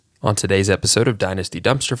On today's episode of Dynasty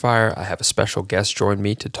Dumpster Fire, I have a special guest join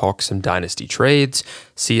me to talk some Dynasty trades,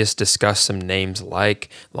 see us discuss some names like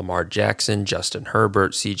Lamar Jackson, Justin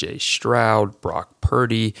Herbert, CJ Stroud, Brock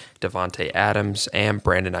Purdy, Devontae Adams, and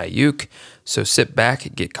Brandon Ayuk. So sit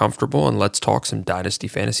back, get comfortable, and let's talk some Dynasty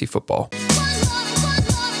fantasy football.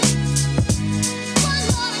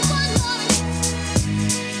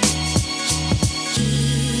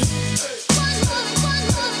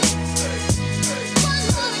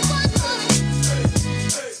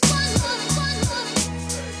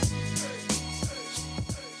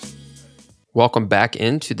 Welcome back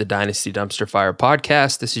into the Dynasty Dumpster Fire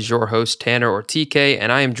podcast. This is your host, Tanner or TK,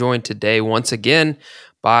 and I am joined today once again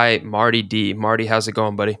by Marty D. Marty, how's it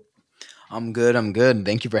going, buddy? I'm good.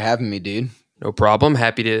 Thank you for having me, dude. No problem.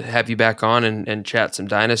 Happy to have you back on and chat some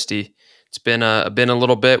Dynasty. It's been a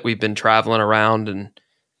little bit. We've been traveling around and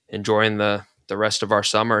enjoying the rest of our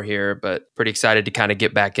summer here, but pretty excited to kind of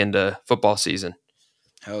get back into football season.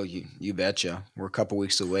 Oh, you betcha. We're a couple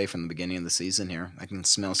weeks away from the beginning of the season here. I can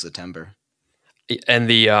smell September. And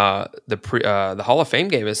the Hall of Fame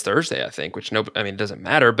game is Thursday, I think. Which it doesn't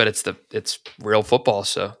matter, but it's real football,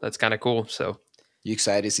 so that's kind of cool. So, you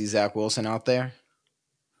excited to see Zach Wilson out there?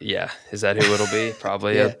 Yeah, is that who it'll be?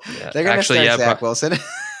 Probably. Yeah. They're gonna start Zach Wilson.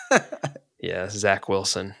 Yeah, Zach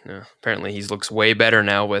Wilson. Yeah. Apparently, he looks way better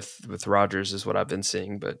now with Rodgers, is what I've been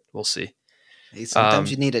seeing. But we'll see. Hey,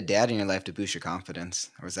 sometimes you need a dad in your life to boost your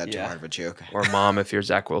confidence, or is that too hard of a joke? Or mom if you're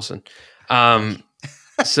Zach Wilson.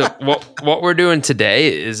 So what we're doing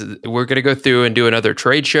today is we're going to go through and do another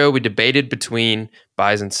trade show. We debated between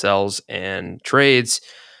buys and sells and trades,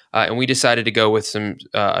 and we decided to go with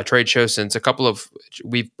a trade show since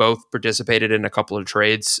we've both participated in a couple of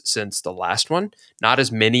trades since the last one. Not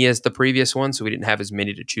as many as the previous one, so we didn't have as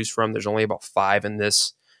many to choose from. There's only about 5 in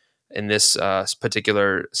this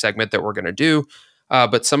particular segment that we're going to do,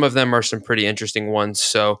 but some of them are some pretty interesting ones.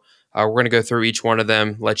 So. We're going to go through each one of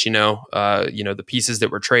them, let you know, the pieces that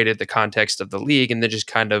were traded, the context of the league, and then just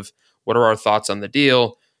kind of what are our thoughts on the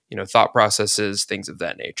deal, thought processes, things of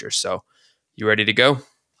that nature. So you ready to go?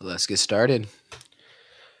 Let's get started.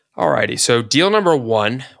 Alrighty. So deal number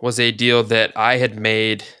 1 was a deal that I had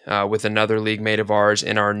made with another league mate of ours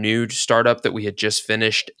in our new startup that we had just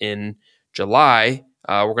finished in July.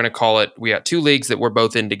 We're going to call it. We got 2 leagues that we're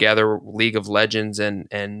both in together: League of Legends and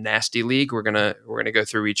Nasty League. We're gonna go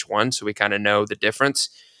through each one so we kind of know the difference.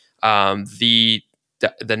 The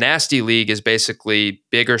Nasty League is basically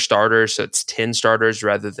bigger starters, so it's 10 starters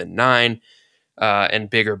rather than 9, and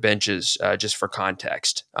bigger benches, just for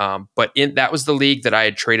context. But that was the league that I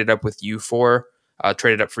had traded up with you for.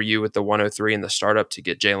 Traded up for you with the 103 in the startup to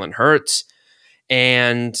get Jalen Hurts,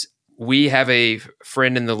 and we have a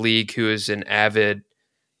friend in the league who is an avid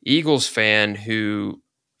Eagles fan who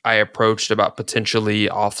I approached about potentially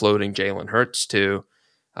offloading Jalen Hurts to,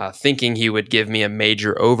 thinking he would give me a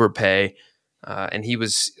major overpay. And he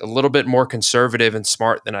was a little bit more conservative and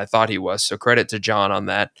smart than I thought he was. So credit to John on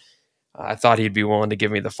that. I thought he'd be willing to give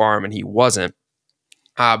me the farm, and he wasn't.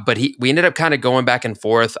 But we ended up kind of going back and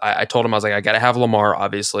forth. I told him, I was like, I got to have Lamar,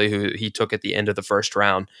 obviously, who he took at the end of the first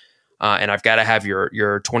round. And I've got to have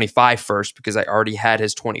your 25 first because I already had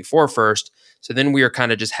his 24 first. So then we were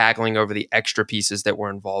kind of just haggling over the extra pieces that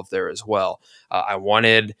were involved there as well. I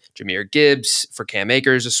wanted Jahmyr Gibbs for Cam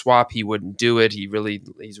Akers to swap. He wouldn't do it.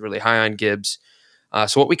 He's really high on Gibbs.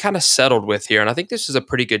 So what we kind of settled with here, and I think this is a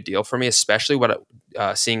pretty good deal for me, especially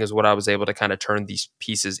seeing as what I was able to kind of turn these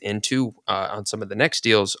pieces into on some of the next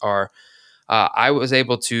deals are. I was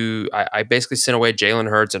able to. I basically sent away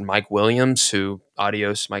Jalen Hurts and Mike Williams,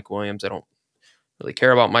 adios Mike Williams. I don't really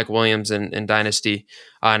care about Mike Williams in Dynasty.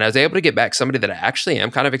 And I was able to get back somebody that I actually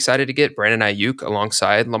am kind of excited to get, Brandon Ayuk,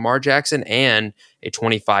 alongside Lamar Jackson, and a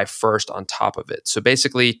 25 first on top of it. So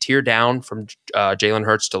basically, tier down from Jalen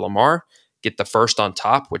Hurts to Lamar, get the first on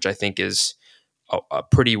top, which I think is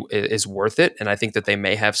is worth it. And I think that they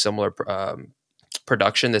may have similar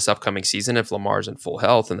production this upcoming season if Lamar's in full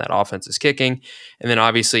health and that offense is kicking. And then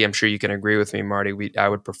obviously, I'm sure you can agree with me, Marty, I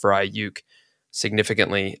would prefer Ayuk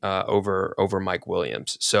significantly over Mike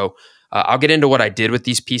Williams. So I'll get into what I did with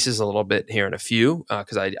these pieces a little bit here in a few,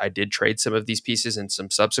 because I did trade some of these pieces in some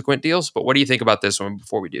subsequent deals. But what do you think about this one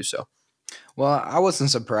before we do so? Well, I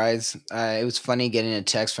wasn't surprised. It was funny getting a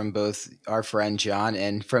text from both our friend John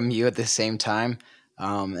and from you at the same time,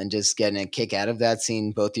 and just getting a kick out of that,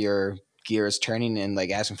 seeing both your gears turning and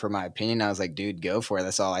like asking for my opinion. I was like, dude, go for it.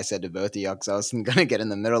 That's all I said to both of y'all, because I wasn't going to get in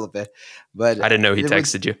the middle of it. But I didn't know he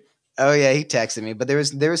texted you. Oh yeah, he texted me, but there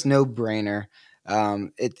was no brainer.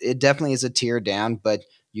 It definitely is a tier down, but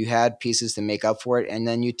you had pieces to make up for it, and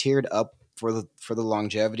then you tiered up for the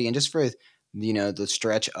longevity and just for the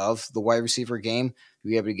stretch of the wide receiver game, to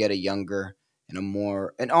be able to get a younger and a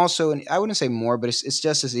more, and also, and I wouldn't say more, but it's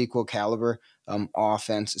just as equal caliber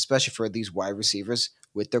offense, especially for these wide receivers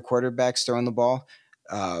with their quarterbacks throwing the ball.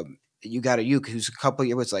 You got a Ayuk who's a couple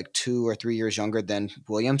years, like 2 or 3 years younger than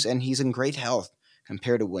Williams, and he's in great health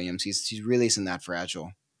compared to Williams. He really isn't that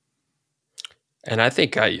fragile. And I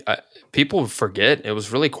think people forget it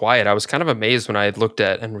was really quiet. I was kind of amazed when I had looked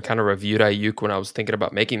at and kind of reviewed Ayuk when I was thinking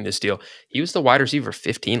about making this deal. He was the wide receiver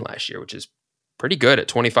 15 last year, which is pretty good at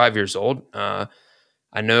 25 years old. I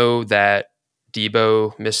know that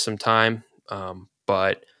Debo missed some time,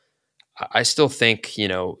 but I still think,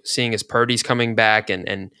 seeing as Purdy's coming back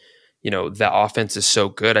and the offense is so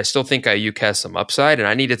good, I still think Ayuk has some upside, and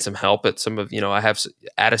I needed some help at some of, I have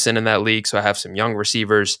Addison in that league, so I have some young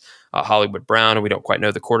receivers, Hollywood Brown, and we don't quite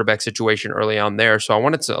know the quarterback situation early on there. So I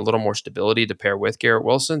wanted a little more stability to pair with Garrett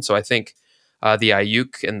Wilson. So I think the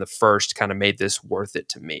Ayuk in the first kind of made this worth it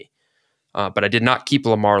to me. But I did not keep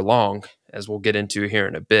Lamar long, as we'll get into here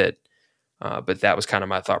in a bit. But that was kind of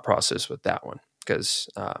my thought process with that one, because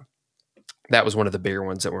that was one of the bigger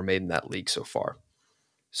ones that were made in that league so far.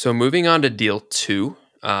 So moving on to deal two,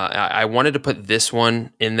 I wanted to put this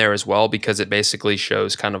one in there as well because it basically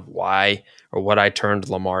shows kind of why or what I turned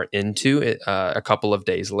Lamar into a couple of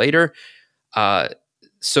days later.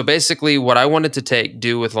 So basically, what I wanted to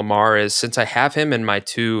do with Lamar is, since I have him in my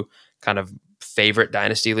two kind of favorite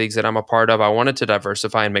dynasty leagues that I'm a part of, I wanted to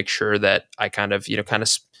diversify and make sure that I kind of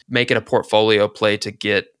make it a portfolio play to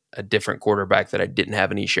get a different quarterback that I didn't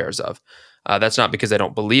have any shares of. That's not because I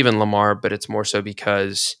don't believe in Lamar, but it's more so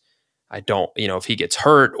because I don't, if he gets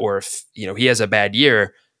hurt or if, he has a bad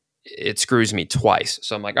year, it screws me twice.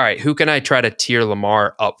 So I'm like, all right, who can I try to tier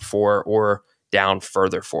Lamar up for or down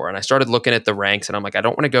further for? And I started looking at the ranks and I'm like, I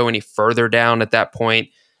don't want to go any further down at that point.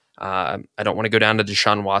 I don't want to go down to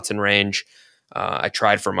Deshaun Watson range. I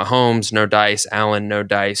tried for Mahomes, no dice. Allen, no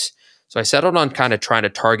dice. So I settled on kind of trying to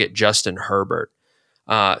target Justin Herbert.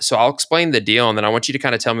 So I'll explain the deal, and then I want you to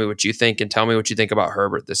kind of tell me what you think and tell me what you think about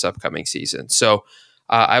Herbert this upcoming season. So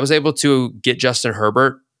I was able to get Justin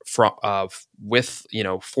Herbert from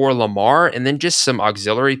for Lamar, and then just some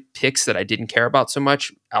auxiliary picks that I didn't care about so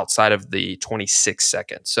much outside of the 26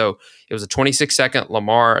 second. So it was a 26-second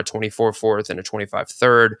Lamar, a 24 fourth, and a 25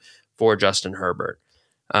 third for Justin Herbert.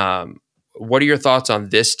 What are your thoughts on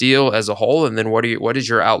this deal as a whole, and then what is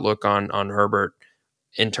your outlook on Herbert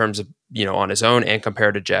in terms of on his own and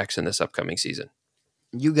compared to Jackson this upcoming season?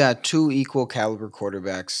 You got two equal caliber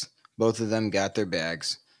quarterbacks. Both of them got their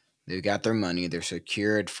bags. They've got their money. They're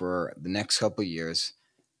secured for the next couple years.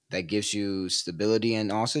 That gives you stability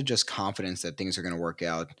and also just confidence that things are going to work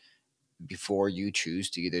out before you choose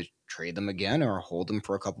to either trade them again or hold them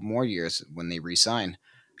for a couple more years when they resign.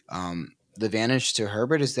 The advantage to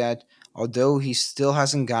Herbert is that although he still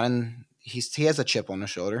hasn't gotten, he has a chip on his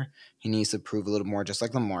shoulder. He needs to prove a little more, just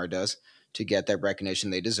like Lamar does, to get that recognition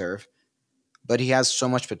they deserve. But he has so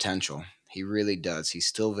much potential. He really does. He's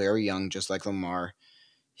still very young, just like Lamar.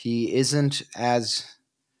 He isn't as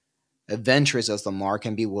adventurous as Lamar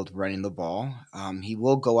can be with running the ball. He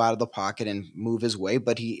will go out of the pocket and move his way,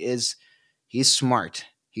 but he's smart.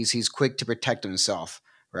 He's quick to protect himself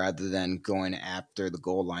rather than going after the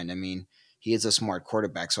goal line. I mean, he is a smart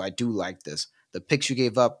quarterback, so I do like this. The picks you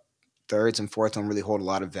gave up, thirds and fourths, don't really hold a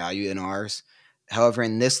lot of value in ours. However,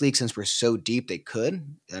 in this league, since we're so deep, they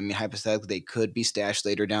could. I mean, hypothetically, they could be stashed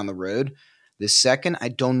later down the road. The second, I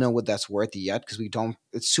don't know what that's worth yet because we don't.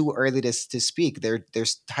 It's too early to speak. They're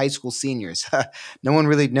high school seniors. No one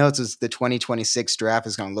really knows what the 2026 draft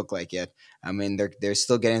is going to look like yet. I mean, they're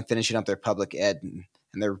still finishing up their public ed, and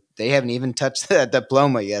they haven't even touched that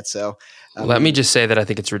diploma yet. So, Let me just say that I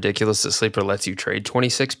think it's ridiculous that Sleeper lets you trade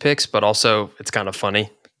 26 picks, but also it's kind of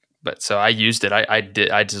funny. But so I used it. I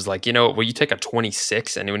did. I just like, will you take a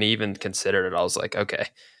 26? And when he even considered it, I was like, okay,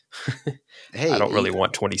 hey, I don't really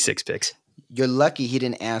want 26 picks. You're lucky he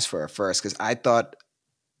didn't ask for a first because I thought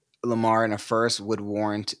Lamar in a first would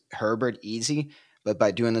warrant Herbert easy. But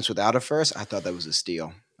by doing this without a first, I thought that was a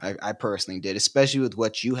steal. I personally did, especially with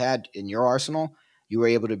what you had in your arsenal. You were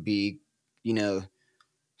able to be,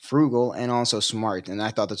 frugal and also smart. And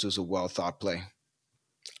I thought this was a well thought play.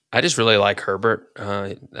 I just really like Herbert.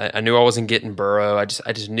 I knew I wasn't getting Burrow. I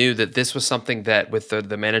just knew that this was something that with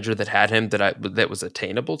the manager that had him that was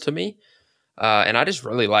attainable to me. And I just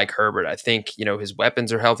really like Herbert. I think his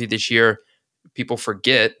weapons are healthy this year. People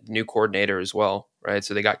forget new coordinator as well, right?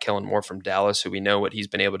 So they got Kellen Moore from Dallas, who we know what he's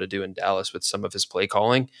been able to do in Dallas with some of his play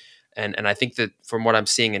calling. And I think that from what I'm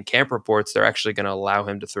seeing in camp reports, they're actually going to allow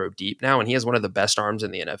him to throw deep now, and he has one of the best arms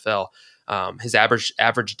in the NFL. His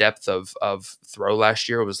average depth of throw last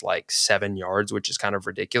year was like 7 yards, which is kind of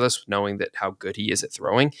ridiculous, knowing that how good he is at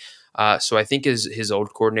throwing. So I think his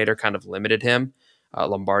old coordinator kind of limited him,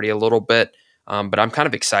 Lombardi, a little bit. But I'm kind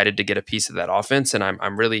of excited to get a piece of that offense, and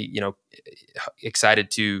I'm really excited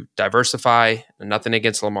to diversify. Nothing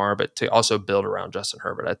against Lamar, but to also build around Justin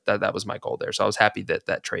Herbert. That was my goal there. So I was happy that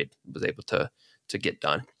that trade was able to get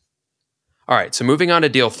done. All right, so moving on to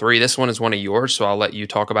deal three. This one is one of yours, so I'll let you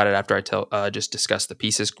talk about it after I just discuss the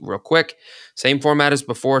pieces real quick. Same format as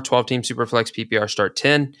before: 12-team Superflex PPR start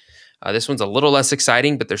 10. This one's a little less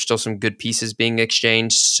exciting, but there's still some good pieces being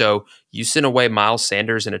exchanged. So you sent away Miles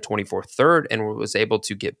Sanders in a 24th third and was able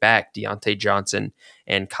to get back Deontay Johnson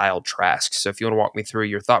and Kyle Trask. So if you want to walk me through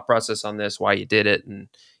your thought process on this, why you did it, and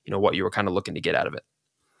what you were kind of looking to get out of it.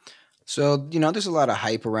 So, there's a lot of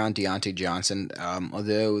hype around Deontay Johnson.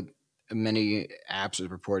 Although many apps are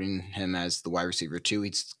reporting him as the wide receiver too,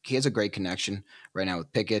 he has a great connection right now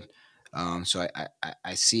with Pickett. So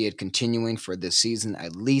I see it continuing for this season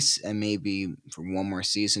at least, and maybe for one more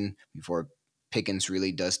season before Pickens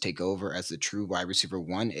really does take over as the true wide receiver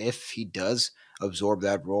one, if he does absorb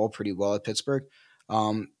that role pretty well at Pittsburgh.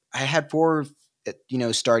 I had four,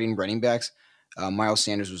 starting running backs. Miles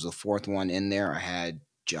Sanders was the fourth one in there. I had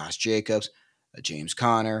Josh Jacobs, James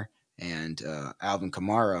Conner, and Alvin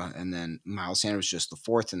Kamara, and then Miles Sanders was just the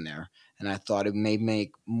fourth in there. And I thought it may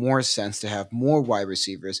make more sense to have more wide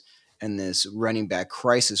receivers in this running back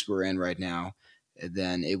crisis we're in right now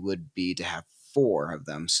than it would be to have four of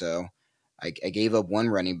them. So I gave up one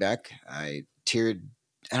running back. I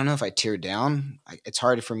don't know if I teared down. It's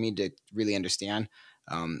hard for me to really understand.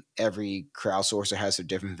 Every crowdsourcer has a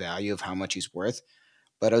different value of how much he's worth,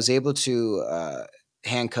 but I was able to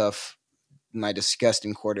handcuff my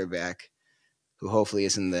disgusting quarterback, who hopefully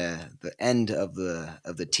is in the end of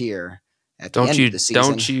the tier at the Don't end of you the season.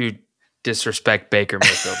 don't you disrespect Baker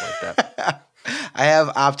Mayfield like that? I have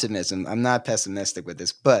optimism. I'm not pessimistic with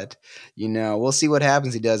this, but we'll see what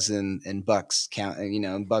happens. He does in Bucks count.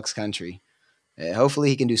 In Bucks country. Hopefully,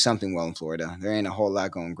 he can do something well in Florida. There ain't a whole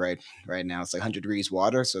lot going great right now. It's like 100 degrees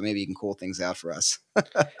water, so maybe he can cool things out for us.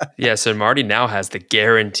 Yeah, so Marty now has the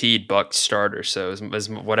guaranteed Bucks starter. So as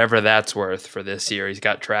whatever that's worth for this year, he's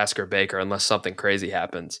got Trask or Baker unless something crazy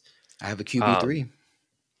happens. I have a QB Um, three.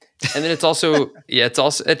 and then it's also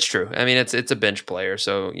it's true. I mean, it's a bench player,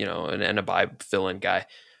 so and a buy fill-in guy.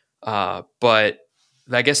 But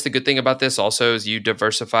I guess the good thing about this also is you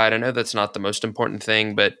diversified. I know that's not the most important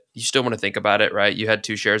thing, but you still want to think about it, right? You had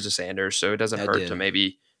 2 shares of Sanders, so it doesn't I hurt to did.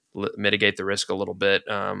 maybe mitigate the risk a little bit.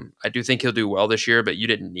 I do think he'll do well this year, but you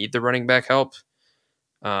didn't need the running back help.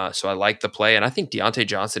 So I like the play. And I think Deontay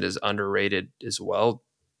Johnson is underrated as well,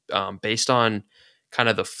 based on kind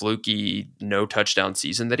of the fluky no touchdown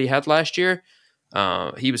season that he had last year.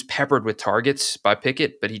 He was peppered with targets by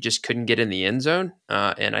Pickett, but he just couldn't get in the end zone.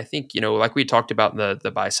 And I think, like we talked about in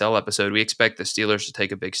the buy sell episode, we expect the Steelers to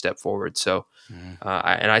take a big step forward. So, Mhm.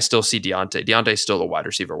 I still see Deontay. Deontay's still the wide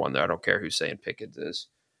receiver one there. I don't care who's saying Pickett is,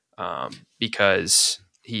 because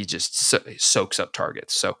he just soaks up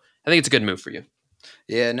targets. So I think it's a good move for you.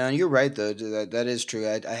 Yeah, no, you're right though. That is true.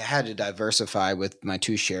 I had to diversify with my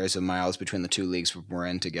 2 shares of Miles between the two leagues we're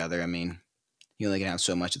in together. I mean, you only can have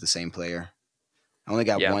so much of the same player. I only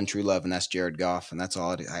got Yeah. one true love, and that's Jared Goff, and that's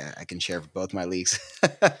all I can share for both my leagues.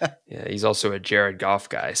 Yeah, he's also a Jared Goff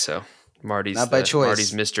guy. So Marty's Not by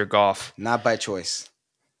choice. Mr. Goff. Not by choice.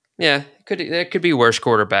 Yeah, there could be worse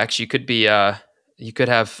quarterbacks. You could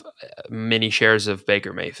have many shares of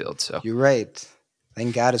Baker Mayfield. So You're right.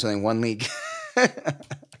 Thank God it's only one league.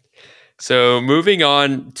 so moving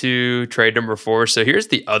on to trade number 4. So here's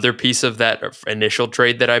the other piece of that initial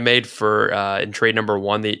trade that I made for in trade number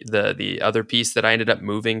 1. The other piece that I ended up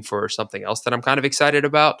moving for something else that I'm kind of excited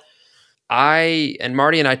about.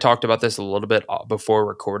 Marty and I talked about this a little bit before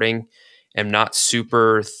recording. I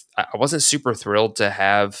wasn't super thrilled to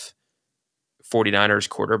have 49ers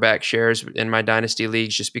quarterback shares in my dynasty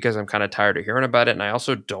leagues, just because I'm kind of tired of hearing about it. And I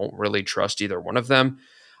also don't really trust either one of them.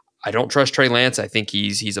 I don't trust Trey Lance. I think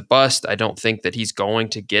he's a bust. I don't think that he's going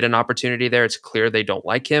to get an opportunity there. It's clear they don't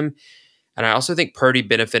like him. And I also think Purdy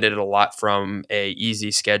benefited a lot from a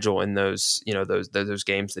easy schedule in those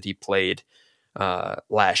games that he played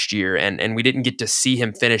last year, and we didn't get to see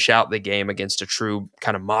him finish out the game against a true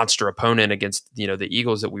kind of monster opponent against the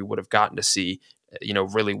Eagles that we would have gotten to see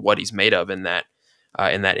really what he's made of in that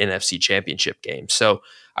NFC Championship game. So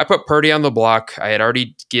I put Purdy on the block. I had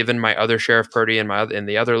already given my other share of Purdy in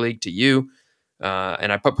the other league to you,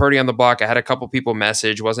 and I put Purdy on the block. I had a couple people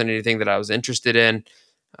message, wasn't anything that I was interested in,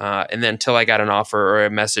 and then until I got an offer or a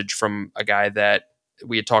message from a guy that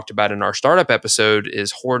we had talked about in our startup episode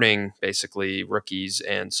is hoarding basically rookies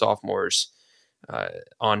and sophomores uh,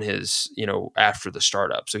 on his, after the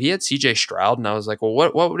startup. So he had CJ Stroud, and I was like, well,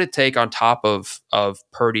 what would it take on top of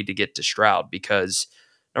Purdy to get to Stroud? Because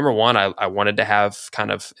number one, I wanted to have kind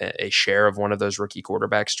of a share of one of those rookie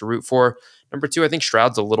quarterbacks to root for. Number two, I think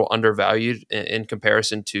Stroud's a little undervalued in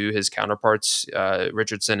comparison to his counterparts,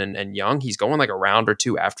 Richardson and Young. He's going like a round or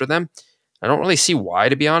two after them. I don't really see why,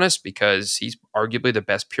 to be honest, because he's arguably the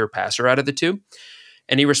best pure passer out of the two.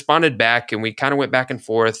 And he responded back, and we kind of went back and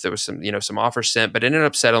forth. There was some offers sent, but ended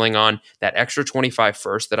up settling on that extra 25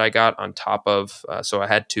 first that I got on top of. So I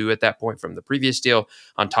had two at that point from the previous deal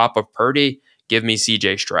on top of Purdy. Give me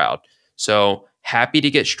CJ Stroud. So happy to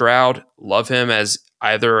get Stroud. Love him as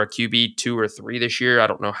either a QB 2 or 3 this year. I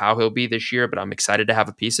don't know how he'll be this year, but I'm excited to have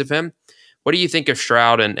a piece of him. What do you think of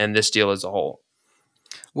Stroud and this deal as a whole?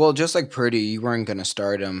 Well, just like Purdy, you weren't going to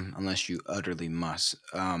start him unless you utterly must.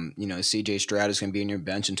 CJ Stroud is going to be on your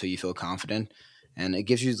bench until you feel confident. And it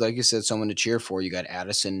gives you, like you said, someone to cheer for. You got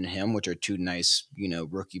Addison and him, which are two nice,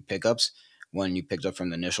 rookie pickups. One you picked up from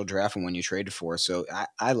the initial draft and one you traded for. So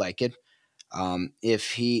I like it.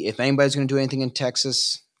 If anybody's going to do anything in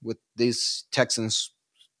Texas with this Texans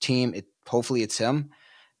team, hopefully it's him.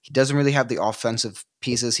 He doesn't really have the offensive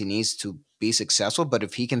pieces he needs to be successful, but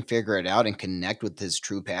if he can figure it out and connect with his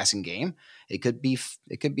true passing game, it could be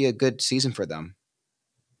a good season for them.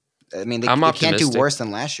 I mean, I'm they can't do optimistic. worse than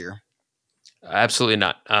last year. Absolutely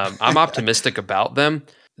not. I'm optimistic about them.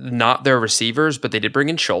 Not their receivers, but they did bring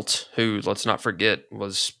in Schultz, who, let's not forget,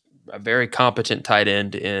 was a very competent tight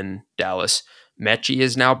end in Dallas. Mechie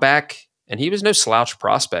is now back, and he was no slouch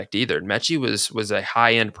prospect either. Mechie was a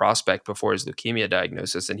high end prospect before his leukemia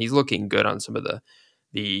diagnosis, and he's looking good on some of the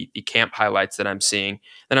camp highlights that I'm seeing.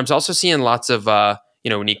 And I'm also seeing lots of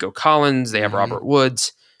Nico Collins. They have Hmm. Robert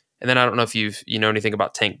Woods, and then I don't know if you know anything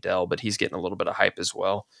about Tank Dell, but he's getting a little bit of hype as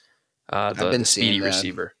well. I've The been speedy seeing that.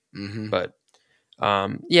 receiver. Hmm. But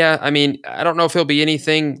yeah, I mean, I don't know if he'll be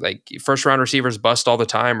anything like first round receivers bust all the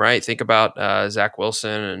time, right? Think about Zach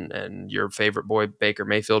Wilson and your favorite boy Baker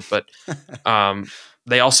Mayfield, but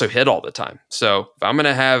they also hit all the time. So if I'm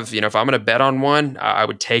gonna have, if I'm gonna bet on one, I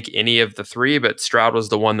would take any of the three, but Stroud was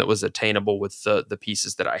the one that was attainable with the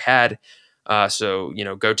pieces that I had. So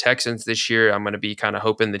go Texans this year. I'm gonna be kind of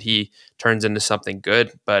hoping that he turns into something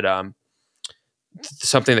good, but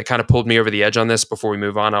something that kind of pulled me over the edge on this before we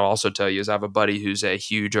move on, I'll also tell you, is I have a buddy who's a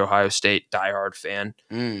huge Ohio State diehard fan.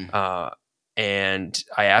 Mm. Uh, and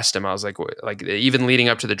I asked him, I was like even leading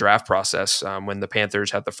up to the draft process, when the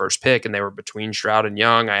Panthers had the first pick and they were between Stroud and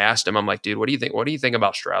Young, I asked him, I'm like, dude, what do you think? What do you think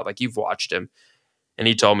about Stroud? Like, you've watched him. And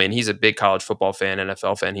he told me, and he's a big college football fan,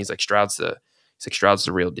 NFL fan. He's like, Stroud's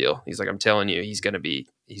the real deal. He's like, I'm telling you, he's gonna be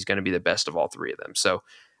the best of all three of them. So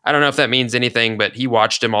I don't know if that means anything, but he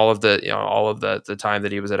watched him all of the time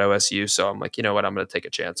that he was at OSU. So I'm like, you know what, I'm gonna take a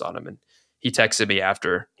chance on him. And he texted me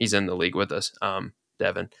after he's in the league with us,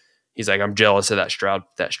 Devin. He's like, I'm jealous of that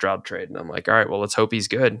Stroud trade. And I'm like, all right, well, let's hope he's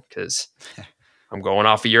good because I'm going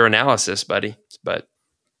off of your analysis, buddy. But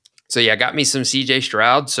so yeah, got me some CJ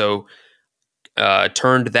Stroud. So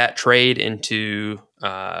turned that trade into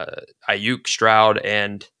Ayuk, Stroud,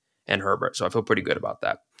 and Herbert. So I feel pretty good about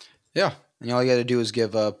that. Yeah, and all you got to do is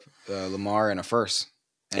give up Lamar and a first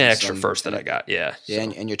An and extra some, first that I got, yeah. yeah,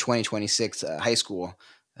 So and your 2026 high school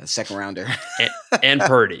second rounder. and, and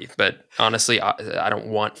Purdy, but honestly, I don't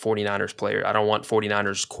want 49ers player. I don't want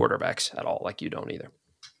 49ers quarterbacks at all. Like you don't either.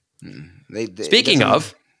 It Speaking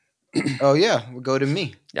doesn't. of, Oh yeah, we'll go to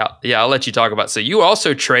me. yeah, I'll let you talk about. So you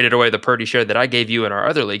also traded away the Purdy share that I gave you in our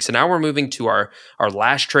other league. So now we're moving to our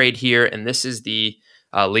last trade here, and this is the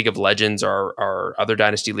League of Legends, our other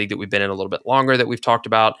dynasty league that we've been in a little bit longer that we've talked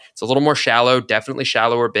about. It's a little more shallow, definitely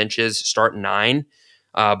shallower benches. Start 9,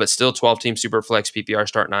 but still 12-team super flex PPR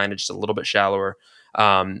start 9. It's just a little bit shallower.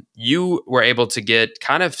 You were able to get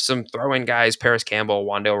kind of some throw-in guys: Paris Campbell,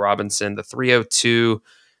 Wandale Robinson, the 302,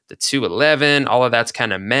 the 211. All of that's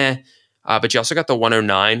kind of meh. But you also got the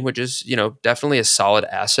 109, which is, definitely a solid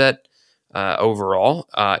asset overall,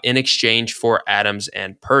 in exchange for Adams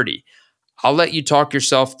and Purdy. I'll let you talk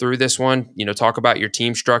yourself through this one, talk about your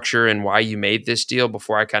team structure and why you made this deal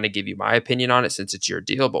before I kind of give you my opinion on it, since it's your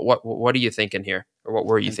deal. But what are you thinking here? Or what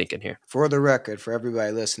were you And thinking here? for the record, for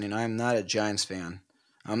everybody listening, I'm not a Giants fan.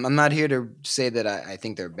 I'm not here to say that I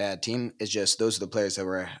think they're a bad team. It's just those are the players that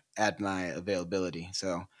were at my availability.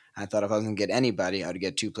 So I thought if I was going to get anybody, I would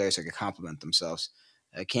get two players that could complement themselves.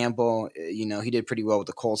 Campbell, he did pretty well with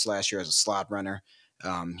the Colts last year as a slot runner.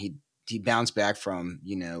 He bounced back from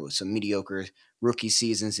some mediocre rookie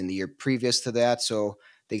seasons in the year previous to that. So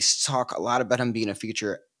they talk a lot about him being a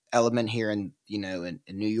future element here in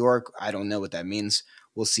New York. I don't know what that means.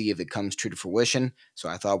 We'll see if it comes true to fruition. So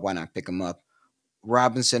I thought, why not pick him up?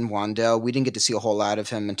 Robinson, Wandell, we didn't get to see a whole lot of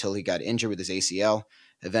him until he got injured with his ACL.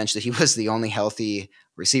 Eventually, he was the only healthy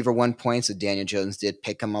receiver 1 point, so Daniel Jones did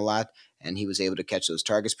pick him a lot, and he was able to catch those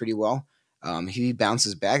targets pretty well. He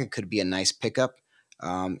bounces back; it could be a nice pickup.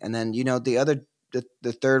 And then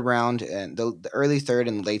the third round and the early third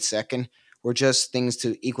and late second were just things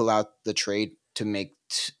to equal out the trade to make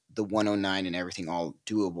the 109 and everything all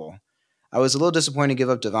doable. I was a little disappointed to give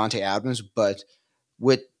up Devontae Adams, but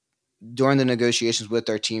with during the negotiations with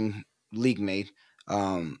our team league mate,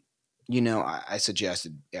 I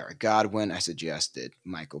suggested Eric Godwin. I suggested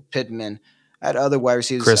Michael Pittman. I had other wide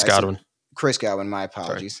receivers. Chris I said Godwin. Chris Godwin. My Sorry.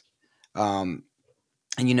 apologies. And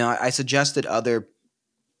I suggested other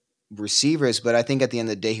receivers, but I think at the end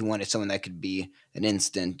of the day, he wanted someone that could be an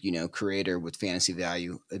instant, creator with fantasy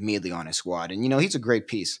value immediately on his squad. And he's a great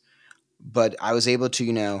piece. But I was able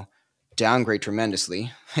to, downgrade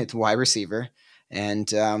tremendously at wide receiver,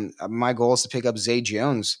 and my goal is to pick up Zay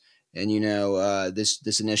Jones. And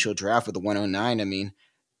this initial draft with the 109. I mean,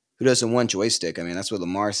 who doesn't want joystick? I mean, that's what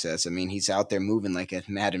Lamar says. I mean, he's out there moving like a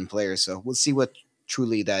Madden player. So we'll see what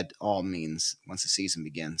truly that all means once the season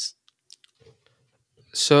begins.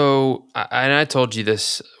 So, and I told you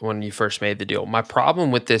this when you first made the deal. My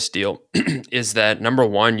problem with this deal is that number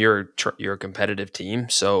one, you're a competitive team,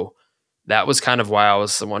 so that was kind of why I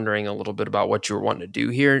was wondering a little bit about what you were wanting to do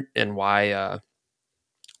here and why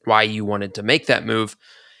you wanted to make that move.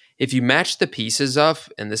 If you match the pieces up,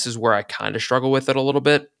 and this is where I kind of struggle with it a little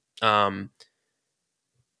bit, the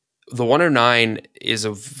 109 is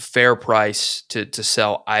a fair price to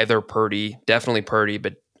sell either Purdy, definitely Purdy,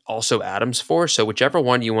 but also Adams for. So whichever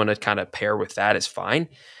one you want to kind of pair with that is fine.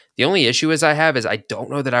 The only issue is I don't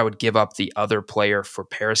know that I would give up the other player for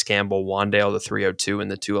Paris Campbell, Wandale, the 302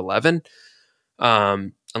 and the 211,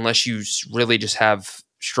 unless you really just have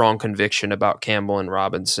strong conviction about Campbell and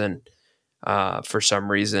Robinson. For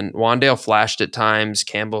some reason, Wandale flashed at times.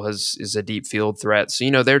 Campbell is a deep field threat,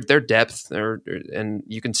 so their depth, and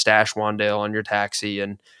you can stash Wandale on your taxi,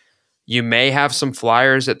 and you may have some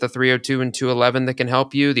flyers at the 302 and 211 that can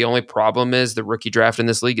help you. The only problem is the rookie draft in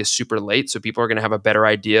this league is super late, so people are going to have a better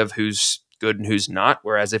idea of who's good and who's not.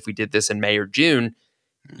 Whereas if we did this in May or June,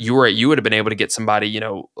 you would have been able to get somebody,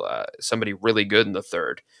 somebody really good in the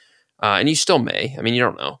third, and you still may. I mean, you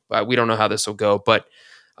don't know. We don't know how this will go, but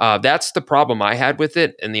that's the problem I had with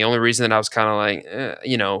it, and the only reason that I was kind of like,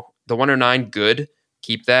 the 109, good,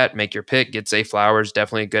 keep that, make your pick, get Zay Flowers,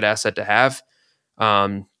 definitely a good asset to have.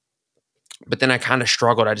 But then I kind of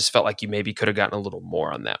struggled. I just felt like you maybe could have gotten a little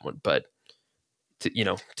more on that one, but to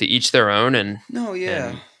each their own. And No, yeah.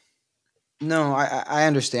 and No, I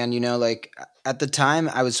understand. Like at the time,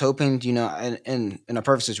 I was hoping, in a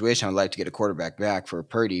perfect situation, I'd like to get a quarterback back for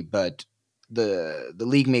Purdy, but the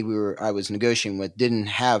league maybe I was negotiating with didn't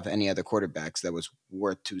have any other quarterbacks that was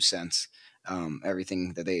worth 2 cents.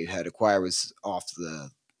 Everything that they had acquired was off the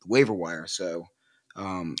waiver wire, so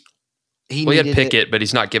um, he well, he had needed it. Pickett, but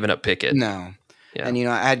he's not giving up Pickett. No. Yeah. And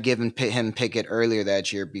I had given him Pickett earlier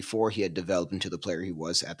that year before he had developed into the player he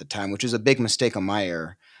was at the time, which was a big mistake on my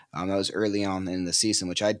error. That was early on in the season,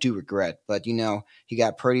 which I do regret. But he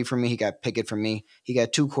got Purdy from me, he got Pickett from me. He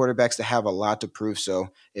got two quarterbacks that have a lot to prove. So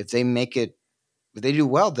if they do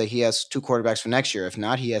well, that he has two quarterbacks for next year. If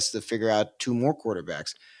not, he has to figure out two more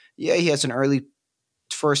quarterbacks. Yeah, he has an early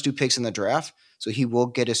first two picks in the draft, so he will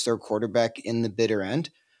get his third quarterback in the bitter end.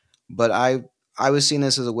 But I was seeing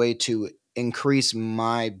this as a way to increase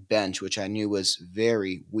my bench, which I knew was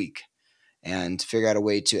very weak, and figure out a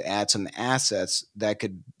way to add some assets that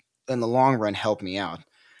could, in the long run, help me out.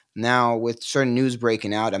 Now, with certain news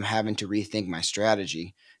breaking out, I'm having to rethink my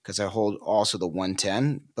strategy because I hold also the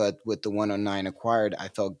 110, but with the 109 acquired, I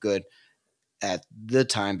felt good at the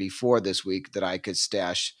time before this week that I could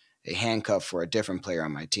stash a handcuff for a different player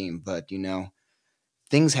on my team. But,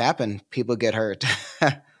 things happen, people get hurt.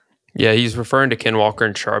 Yeah, he's referring to Ken Walker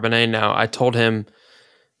and Charbonnet. Now, I told him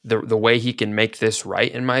the way he can make this right,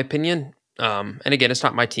 in my opinion. And again, it's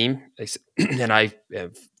not my team, and I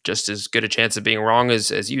have just as good a chance of being wrong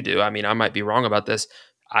as you do. I mean, I might be wrong about this.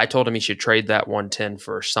 I told him he should trade that 110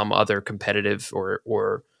 for some other competitive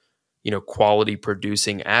or quality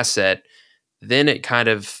producing asset. Then it kind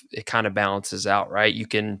of balances out, right? You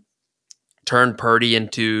can turn Purdy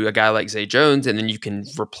into a guy like Zay Jones, and then you can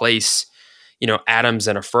replace Adams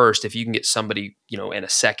in a first if you can get somebody in a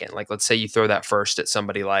second. Like, let's say you throw that first at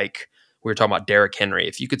somebody like we were talking about Derrick Henry.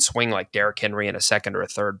 If you could swing like Derrick Henry in a second or a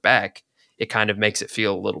third back, it kind of makes it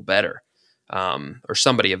feel a little better, or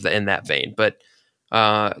somebody in that vein. But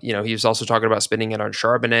He was also talking about spending it on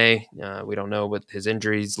Charbonnet. We don't know what his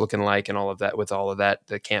injury's looking like and all of that with all of that,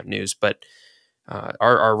 the camp news. But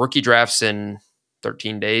our rookie drafts in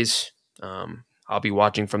 13 days. I'll be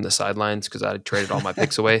watching from the sidelines because I traded all my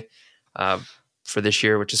picks away for this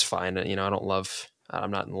year, which is fine.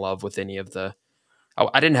 I'm not in love with any of the.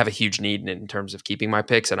 I didn't have a huge need in terms of keeping my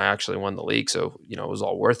picks, and I actually won the league, so it was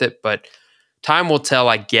all worth it. But time will tell,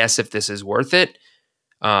 I guess, if this is worth it.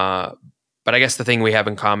 But I guess the thing we have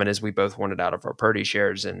in common is we both wanted out of our Purdy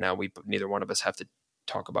shares, and now neither one of us have to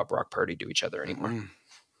talk about Brock Purdy to each other anymore. Mm.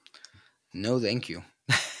 No, thank you.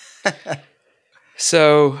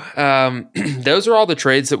 So those are all the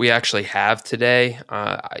trades that we actually have today.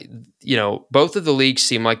 Both of the leagues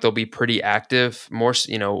seem like they'll be pretty active. More,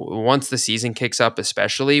 once the season kicks up,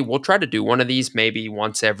 especially, we'll try to do one of these maybe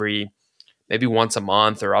once a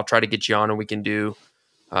month, or I'll try to get you on and we can do.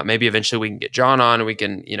 Maybe eventually we can get John on and we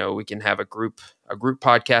can have a group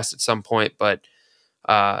podcast at some point. But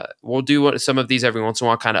we'll do some of these every once in a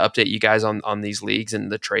while, kind of update you guys on these leagues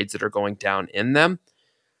and the trades that are going down in them.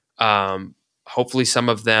 Hopefully some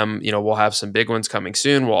of them, we'll have some big ones coming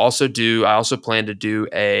soon. I also plan to do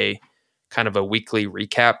a kind of a weekly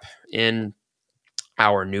recap in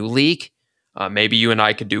our new league. Maybe you and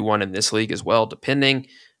I could do one in this league as well, depending.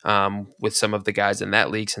 With some of the guys in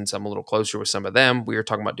that league, since I'm a little closer with some of them, we were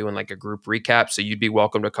talking about doing like a group recap. So you'd be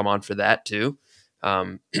welcome to come on for that too.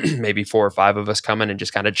 Maybe 4 or 5 of us coming and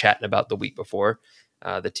just kind of chatting about the week before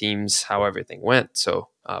the teams, how everything went. So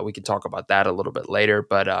we can talk about that a little bit later.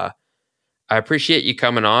 But I appreciate you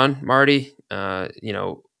coming on, Marty.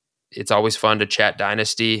 It's always fun to chat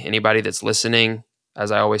Dynasty. Anybody that's listening,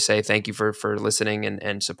 as I always say, thank you for listening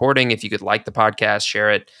and supporting. If you could like the podcast,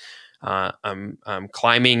 share it. I'm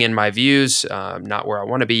climbing in my views. Not where I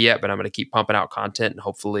want to be yet, but I'm going to keep pumping out content, and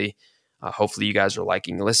hopefully you guys are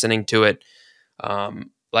liking listening to it.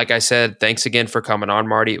 Like I said, thanks again for coming on,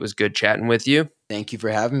 Marty. It was good chatting with you. Thank you for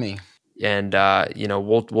having me. And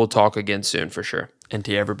we'll talk again soon for sure. And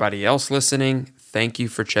to everybody else listening, thank you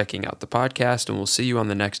for checking out the podcast, and we'll see you on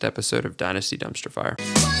the next episode of Dynasty Dumpster Fire.